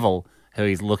his level who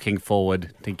he's looking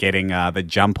forward to getting the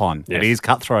jump on. Yes. It is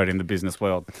cutthroat in the business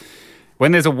world.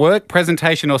 When there's a work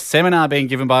presentation or seminar being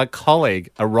given by a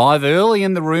colleague, arrive early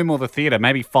in the room or the theatre,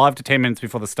 maybe 5 to 10 minutes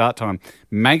before the start time.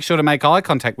 Make sure to make eye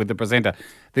contact with the presenter.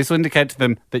 This will indicate to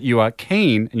them that you are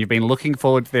keen and you've been looking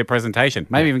forward to their presentation.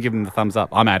 Maybe even give them the thumbs up.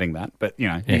 I'm adding that, but, you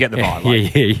get the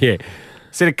vibe. Yeah.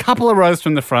 Sit a couple of rows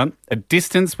from the front, a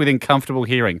distance within comfortable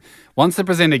hearing. Once the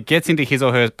presenter gets into his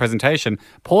or her presentation,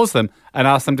 pause them and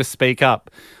ask them to speak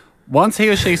up. Once he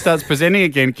or she starts presenting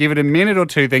again, give it a minute or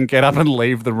two, then get up and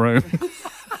leave the room.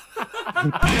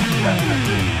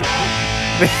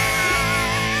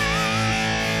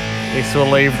 This will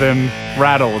leave them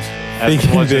rattled. As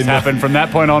what just happened. From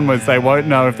that point onwards, they won't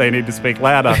know if they need to speak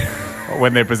louder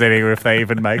when they're presenting or if they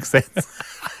even make sense.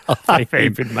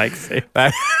 Even makes sense.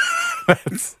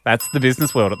 That's the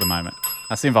business world at the moment.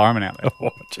 That's the environment out there.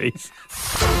 Oh, jeez.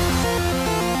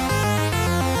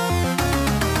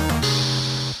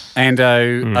 And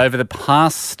over the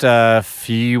past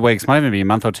few weeks, might even be a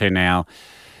month or two now,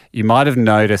 you might have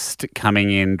noticed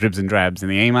coming in dribs and drabs in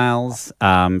the emails.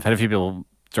 I've had a few people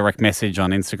direct message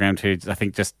on Instagram too, I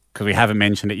think just because we haven't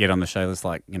mentioned it yet on the show. It's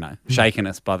shaking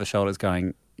us by the shoulders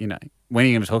going, when are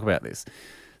you going to talk about this?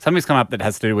 Something's come up that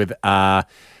has to do with a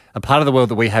part of the world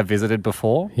that we have visited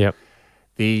before. Yep.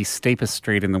 The steepest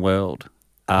street in the world,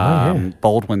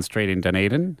 Baldwin Street in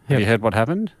Dunedin. Yep. Have you heard what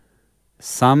happened?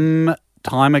 Some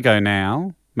time ago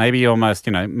now, maybe almost,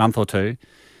 month or two,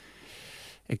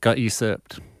 it got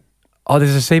usurped. Oh,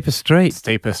 there's a steeper street.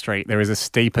 Steeper street. There is a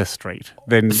steeper street.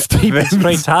 Steeper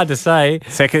street's hard to say.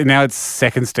 Now it's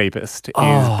second steepest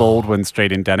is Baldwin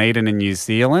Street in Dunedin in New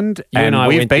Zealand. And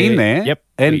we've been there. Yep.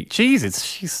 And it's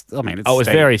it was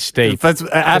very steep. That's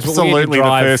absolutely the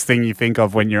first thing you think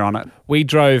of when you're on it. We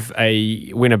drove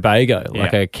a Winnebago,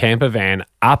 like a camper van,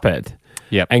 up it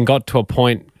and got to a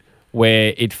point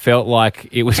where it felt like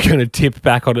it was going to tip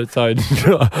back on its own,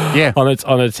 on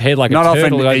its head, like Not a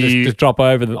turtle, often just drop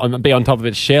over, be on top of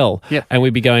its shell, Yep. and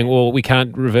we'd be going, well, we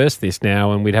can't reverse this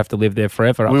now, and we'd have to live there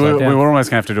forever. We were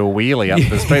almost going to have to do a wheelie up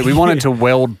the street. We wanted to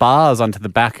weld bars onto the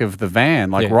back of the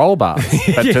van, like roll bars,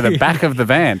 but to the back of the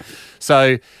van.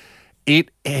 So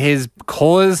it has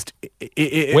caused...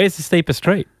 Where's the steeper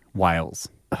street? Wales.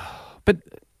 But...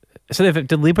 So they've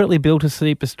deliberately built a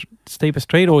steeper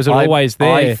street, or was it always there?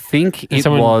 I think it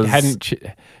someone was. Hadn't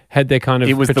had their kind of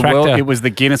it was protractor. It was the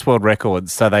Guinness World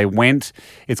Records. So they went.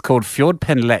 It's called Fjord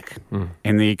Penlek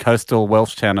in the coastal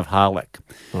Welsh town of Harlech,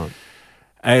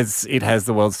 as it has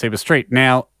the world's steepest street.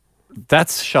 Now,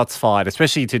 that's shots fired,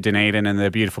 especially to Dunedin and the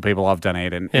beautiful people of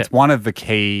Dunedin. Yeah. It's one of the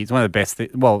key. It's one of the best.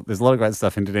 Well, there's a lot of great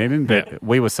stuff in Dunedin, but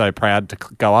we were so proud to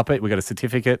go up it. We got a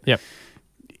certificate. Yep.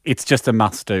 It's just a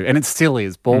must-do, and it still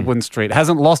is. Baldwin Street it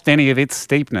hasn't lost any of its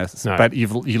steepness, but you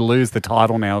lose the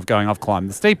title now of going, I've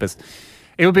climbed the steepest.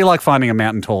 It would be like finding a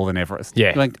mountain taller than Everest. Yeah.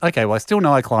 You're like, okay, well, I still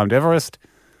know I climbed Everest.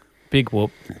 Big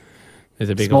whoop. There's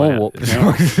a big small whoop.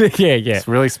 Yeah. It's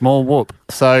a really small whoop.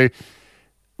 So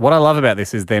what I love about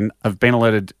this is then I've been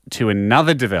alerted to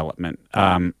another development.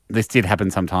 This did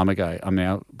happen some time ago.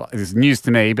 This is news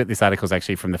to me, but this article is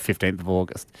actually from the 15th of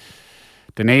August.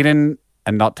 Dunedin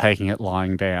and not taking it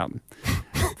lying down.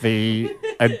 A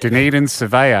Dunedin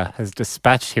surveyor has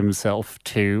dispatched himself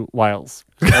to Wales.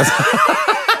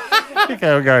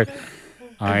 Go.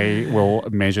 I will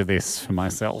measure this for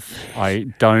myself.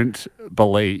 I don't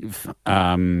believe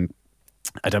you.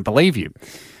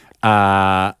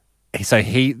 So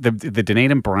the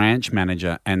Dunedin branch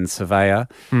manager and surveyor,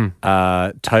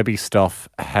 Toby Stoff,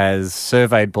 has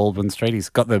surveyed Baldwin Street. He's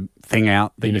got the thing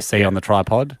out that you see on the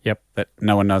tripod. Yep. That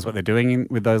no one knows what they're doing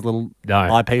with those little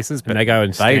eyepieces. But and they go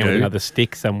and stand with another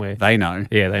stick somewhere. They know.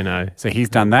 Yeah, they know. So he's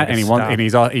done that, and he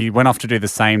went off to do the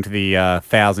same to the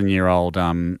 1,000-year-old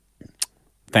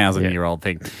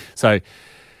thing. So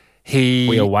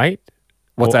we await.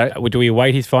 What's that? Do we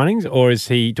await his findings, or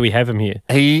do we have him here?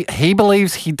 He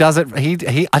believes he does it. I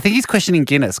think he's questioning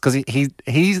Guinness because he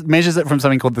measures it from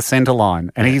something called the centre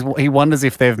line, and he wonders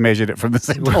if they've measured it from the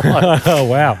centre line. Oh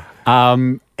wow!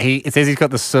 It says he's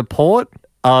got the support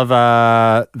of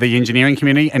the engineering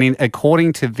community, and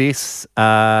according to this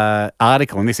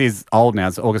article, and this is old now,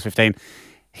 it's August 15,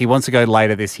 he wants to go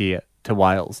later this year to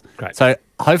Wales. Great. So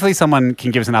hopefully someone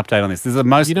can give us an update on this. This is the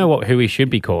most. You know who he should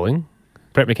be calling?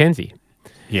 Brett McKenzie.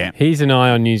 Yeah. He's an eye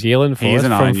on New Zealand for us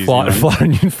from Flight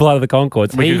of the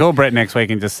Conchords. We could call Brett next week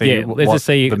and just see what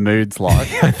the mood's like.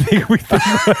 I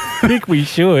think we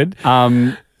should.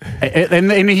 And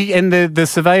the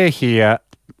surveyor here,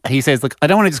 he says, look, I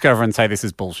don't want to just go over and say this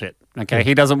is bullshit. Okay,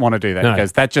 he doesn't want to do that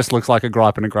because that just looks like a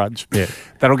gripe and a grudge. Yeah.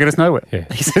 That'll get us nowhere. Yeah.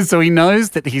 He says, so he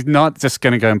knows that he's not just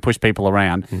going to go and push people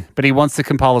around, but he wants to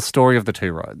compile a story of the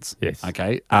two roads. Yes.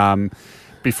 Okay.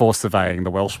 Before surveying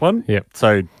the Welsh one. Yep.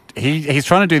 So he's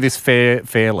trying to do this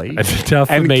fairly. It's tough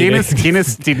for and me.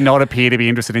 Guinness did not appear to be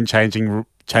interested in changing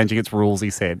its rules, he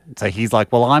said. So he's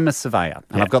like, well, I'm a surveyor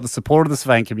and I've got the support of the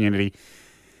surveying community.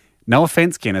 No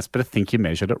offence, Guinness, but I think you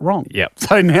measured it wrong. Yep.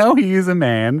 So now he is a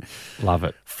man. Love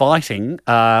it. Fighting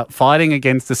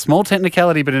against a small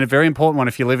technicality, but in a very important one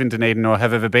if you live in Dunedin or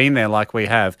have ever been there like we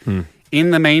have.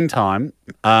 In the meantime,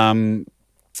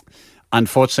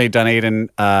 unfortunately,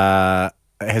 Dunedin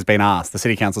has been asked, the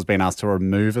City Council has been asked to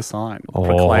remove a sign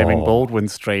proclaiming Baldwin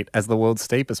Street as the world's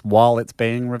steepest while it's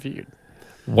being reviewed.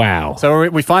 Wow. So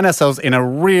we find ourselves in a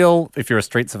real, if you're a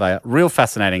street surveyor, real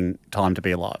fascinating time to be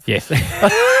alive. Yes.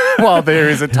 While there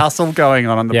is a tussle going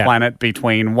on the planet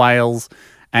between Wales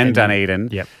and Dunedin.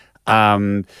 Yep.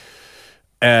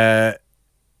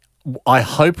 I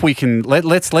hope we can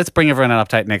let's bring everyone an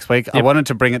update next week. Yep. I wanted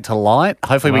to bring it to light.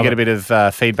 Hopefully, we get a bit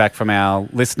of feedback from our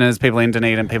listeners, people in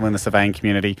Dunedin, people in the surveying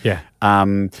community. Yeah.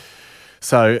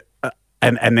 So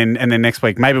and then next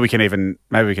week maybe we can even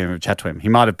chat to him. He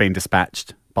might have been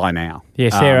dispatched by now. Yeah,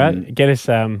 Sarah, get us.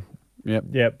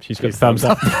 Yep. She's got thumbs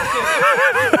up.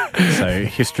 So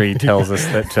history tells us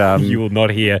that you will not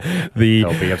hear the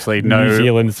there'll be absolutely no New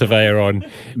Zealand surveyor on.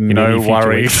 No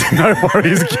worries, no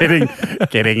worries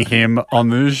getting him on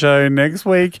the show next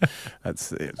week.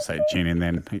 So tune in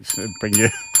then. Bring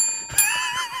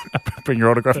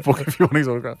your autograph book if you want his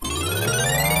autograph.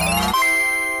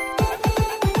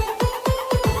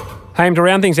 Haim, to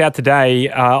round things out today,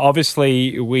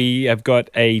 obviously we have got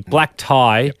a black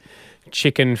tie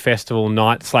chicken festival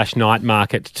night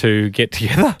market to get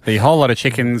together. The whole lot of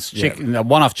chickens, a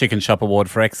one-off chicken shop award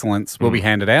for excellence will be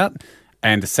handed out.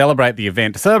 And to celebrate the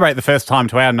event, to celebrate the first time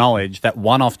to our knowledge that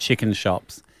one-off chicken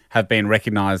shops have been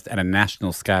recognised at a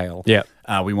national scale,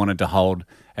 we wanted to hold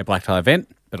a black tie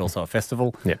event, but also a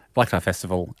festival. Yeah. Black tie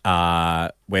festival,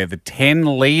 where the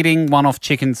 10 leading one-off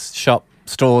chicken shop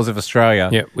stores of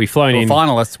Australia, we've flown in.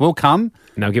 Finalists will come.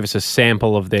 And they'll give us a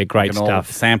sample of their great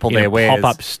stuff. Sample in their wares.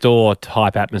 Pop-up store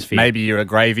type atmosphere. Maybe you're a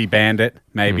gravy bandit.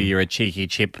 Maybe you're a cheeky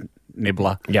chip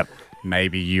nibbler. Yep.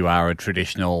 Maybe you are a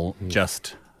traditional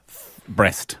just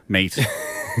breast meat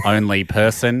only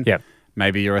person. Yep.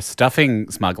 Maybe you're a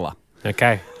stuffing smuggler.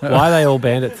 Okay. Why are they all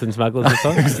bandits and smugglers and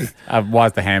stuff? Why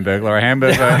is the Hamburglar a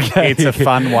hamburger? Okay. It's a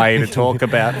fun way to talk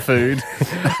about food.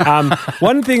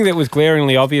 One thing that was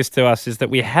glaringly obvious to us is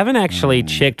that we haven't actually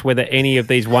checked whether any of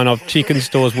these one-off chicken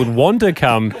stores would want to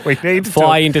come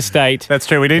fly interstate. That's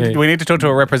true. We need to talk to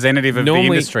a representative of the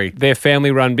industry. They're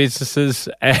family-run businesses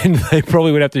and they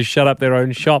probably would have to shut up their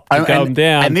own shop to come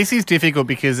down. And this is difficult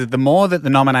because the more that the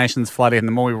nominations flood in,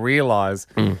 the more we realise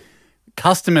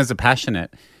customers are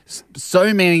passionate.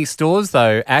 So many stores,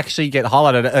 though, actually get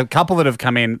highlighted. A couple that have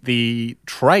come in, the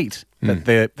trait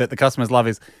that the customers love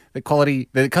is the quality.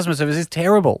 The customer service is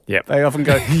terrible. Yep. They often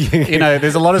go,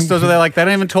 there's a lot of stores where they're like, they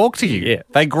don't even talk to you. Yeah.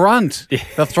 They grunt. Yeah.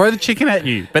 They'll throw the chicken at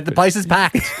you, but the place is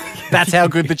packed. That's how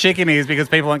good the chicken is because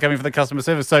people aren't coming for the customer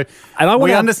service. So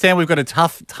we understand we've got a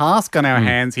tough task on our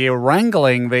hands here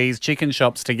wrangling these chicken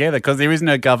shops together because there is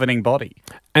no governing body.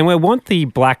 And we want the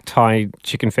Black Tie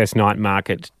Chicken Fest night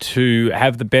market to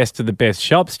have the best of the best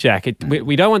shops, Jack.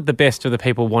 We don't want the best of the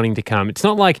people wanting to come. It's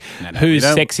not like who's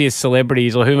sexiest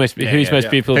celebrities or who's most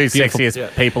beautiful. Who's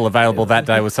sexiest people available that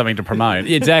day was something to promote.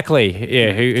 Exactly.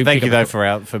 Yeah. Thank you though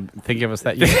for thinking of us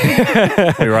that year.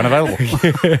 We were unavailable.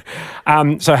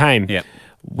 So Haim,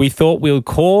 we thought we'll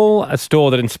call a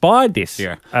store that inspired this.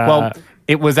 Yeah. Well.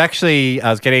 It was actually, I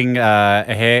was getting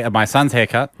my son's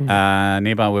haircut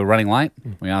nearby. We were running late.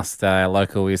 We asked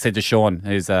we said to Sean,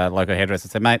 who's a local hairdresser,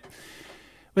 said, mate,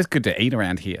 it's good to eat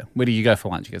around here. Where do you go for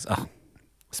lunch? He goes,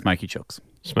 Smoky Chooks.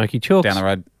 Smoky Chooks. Down the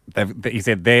road. He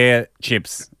said their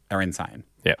chips are insane.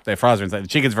 Yeah. Their fries are insane. The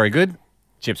chicken's very good.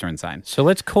 Chips are insane. So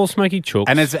let's call Smoky Chooks.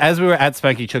 And as we were at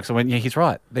Smoky Chooks, I went, yeah, he's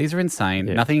right. These are insane.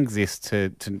 Yeah. Nothing exists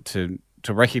to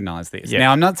to recognise this. Yeah.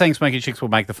 Now, I'm not saying Smoky Chicks will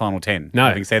make the final 10, No.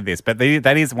 having said this, but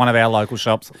that is one of our local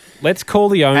shops. Let's call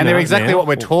the owner. And they're exactly now. what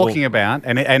we're talking about.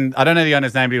 And I don't know the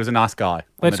owner's name, but he was a nice guy.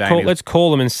 Let's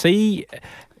call them and see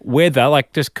whether,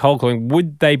 like just cold calling,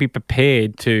 would they be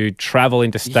prepared to travel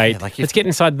interstate? Yeah, like let's get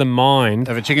inside the mind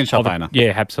of a chicken shop owner.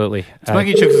 Yeah, absolutely.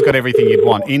 Smoky Chicks has got everything you'd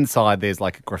want. Inside, there's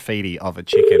like a graffiti of a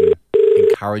chicken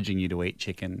encouraging you to eat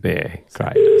chicken. Yeah,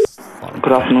 great.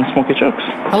 Good afternoon, Smoky Chicks.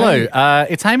 Hello,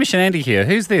 it's Hamish and Andy here.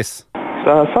 Who's this?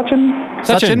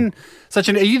 Sachin.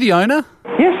 Sachin, are you the owner?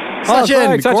 Yes.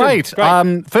 Sachin, great.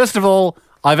 First of all,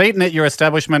 I've eaten at your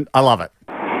establishment. I love it.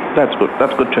 That's good.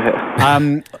 That's good to hear.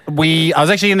 I was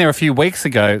actually in there a few weeks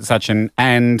ago, Sachin,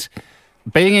 and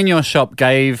being in your shop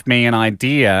gave me an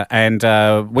idea. And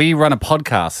we run a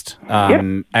podcast,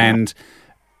 and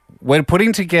we're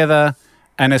putting together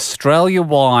an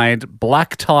Australia-wide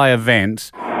black tie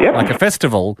event, like a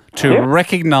festival, to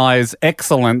recognise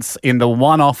excellence in the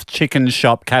one-off chicken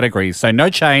shop categories. So no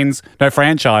chains, no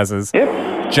franchises.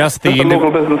 Just the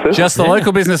local businesses. Just the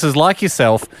local businesses like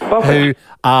yourself who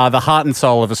are the heart and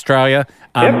soul of Australia.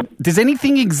 Does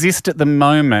anything exist at the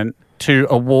moment to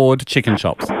award chicken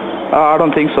shops? I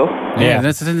don't think so. Yeah, I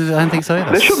don't think so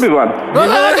either. There should be one.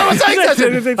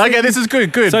 Okay, this is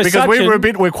good, so because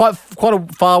we're quite a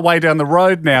far way down the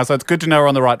road now, so it's good to know we're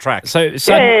on the right track.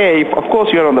 Yeah, of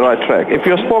course you're on the right track. If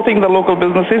you're supporting the local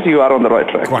businesses, you are on the right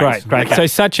track. Great. Okay. So,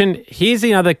 Sachin, here's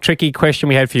the other tricky question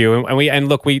we had for you, and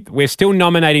look, we're still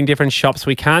nominating different shops.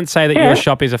 We can't say that your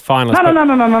shop is a finalist.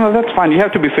 No, that's fine. You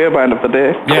have to be fair by the end of the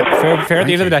day. Yeah, fair at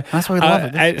the end of the day. That's why we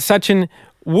love it. Sachin,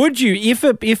 would you,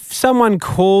 if someone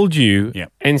called you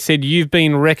and said you've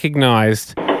been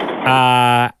recognised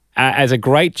as a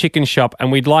great chicken shop,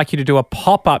 and we'd like you to do a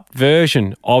pop-up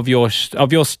version of your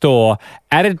store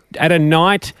at a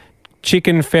night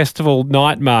chicken festival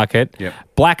night market,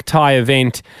 black tie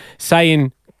event, say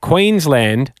in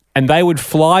Queensland, and they would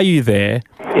fly you there,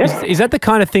 is that the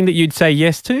kind of thing that you'd say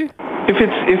yes to?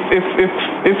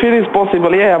 If it is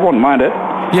possible, I won't mind it.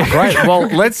 Yeah, great. Well,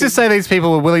 let's just say these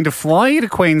people were willing to fly you to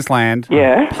Queensland,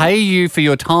 pay you for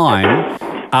your time,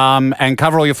 and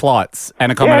cover all your flights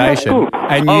and accommodation. Yeah, that's cool.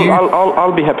 And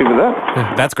I'll be happy with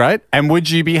that. That's great. And would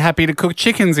you be happy to cook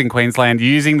chickens in Queensland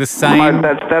using the same?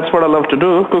 That's what I love to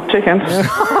do. Cook chickens.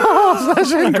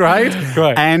 That's great.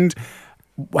 And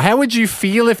how would you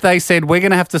feel if they said, we're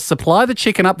going to have to supply the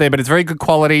chicken up there, but it's very good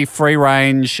quality, free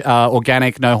range,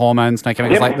 organic, no hormones, no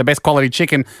chemicals, like the best quality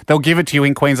chicken. They'll give it to you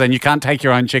in Queensland. You can't take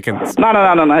your own chickens. No.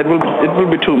 It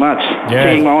will be too much.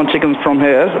 Taking my own chickens from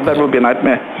here, that will be a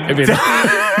nightmare.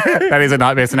 That is a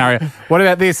nightmare scenario. What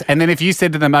about this? And then if you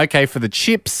said to them, okay, for the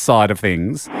chips side of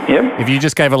things, if you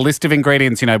just gave a list of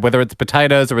ingredients, whether it's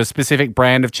potatoes or a specific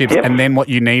brand of chips, and then what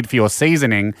you need for your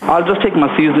seasoning. I'll just take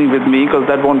my seasoning with me because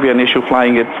that won't be an issue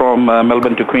flying it from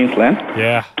Melbourne to Queensland.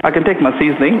 Yeah. I can take my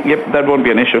seasoning. That won't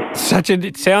be an issue.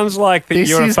 It sounds like that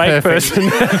you're a fake person.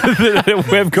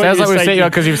 We've got sounds like we've set you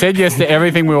up because you've said yes to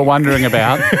everything we were wondering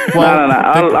about. Well,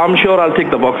 no. I'm sure I'll tick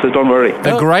the boxes. Don't worry.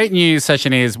 The great news,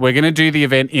 Sachin, is we're going to do the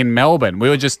event in Melbourne. We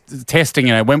were just testing,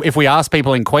 if we asked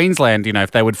people in Queensland,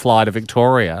 if they would fly to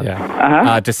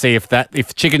Victoria to see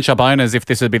if chicken shop owners, if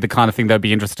this would be the kind of thing they'd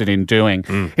be interested in doing.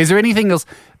 Is there anything else?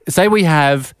 Say we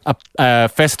have a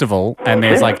festival and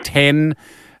there's like 10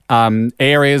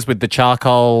 areas with the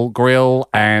charcoal grill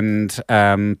and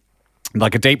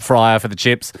like a deep fryer for the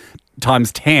chips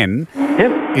times 10.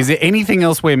 Is there anything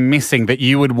else we're missing that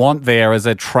you would want there as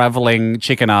a travelling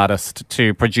chicken artist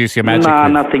to produce your magic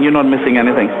with? Nothing. You're not missing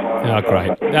anything. Oh,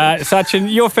 great.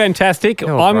 Sachin, you're fantastic.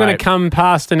 I'm going to come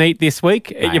past and eat this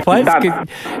week at your place.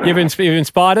 You've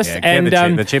inspired us.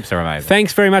 The chips are amazing.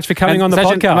 Thanks very much for coming on the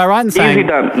Sachin, podcast. Am I right in saying... Easy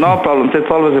done. No problems.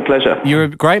 It's always a pleasure. You're a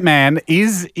great man.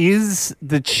 Is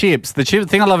the chips... The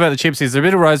thing I love about the chips is a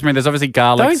bit of rosemary. There's obviously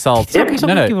garlic, salt. Give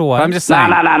it away. I'm just saying...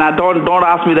 No. Don't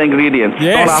ask me the ingredients.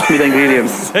 Yes. Don't ask me the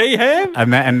ingredients. See him?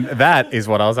 And that is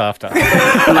what I was after. No.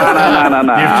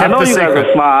 I know you guys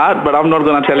are smart, but I'm not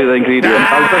going to tell you the ingredients.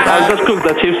 I'll just cook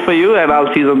the chips for you and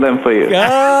I'll season them for you.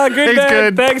 Good. He's man.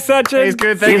 good. Thanks, Sachin. He's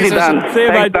good. Thank Easy you, done. See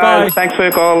you, mate. Bye. Thanks for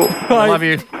your call. I love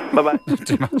you. Bye-bye.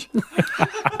 Too much.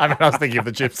 I was thinking of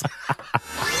the chips.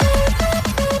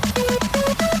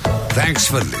 Thanks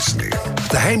for listening.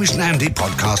 The Hamish and Andy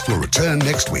podcast will return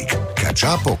next week. Catch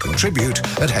up or contribute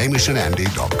at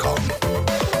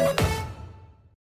hamishandandy.com.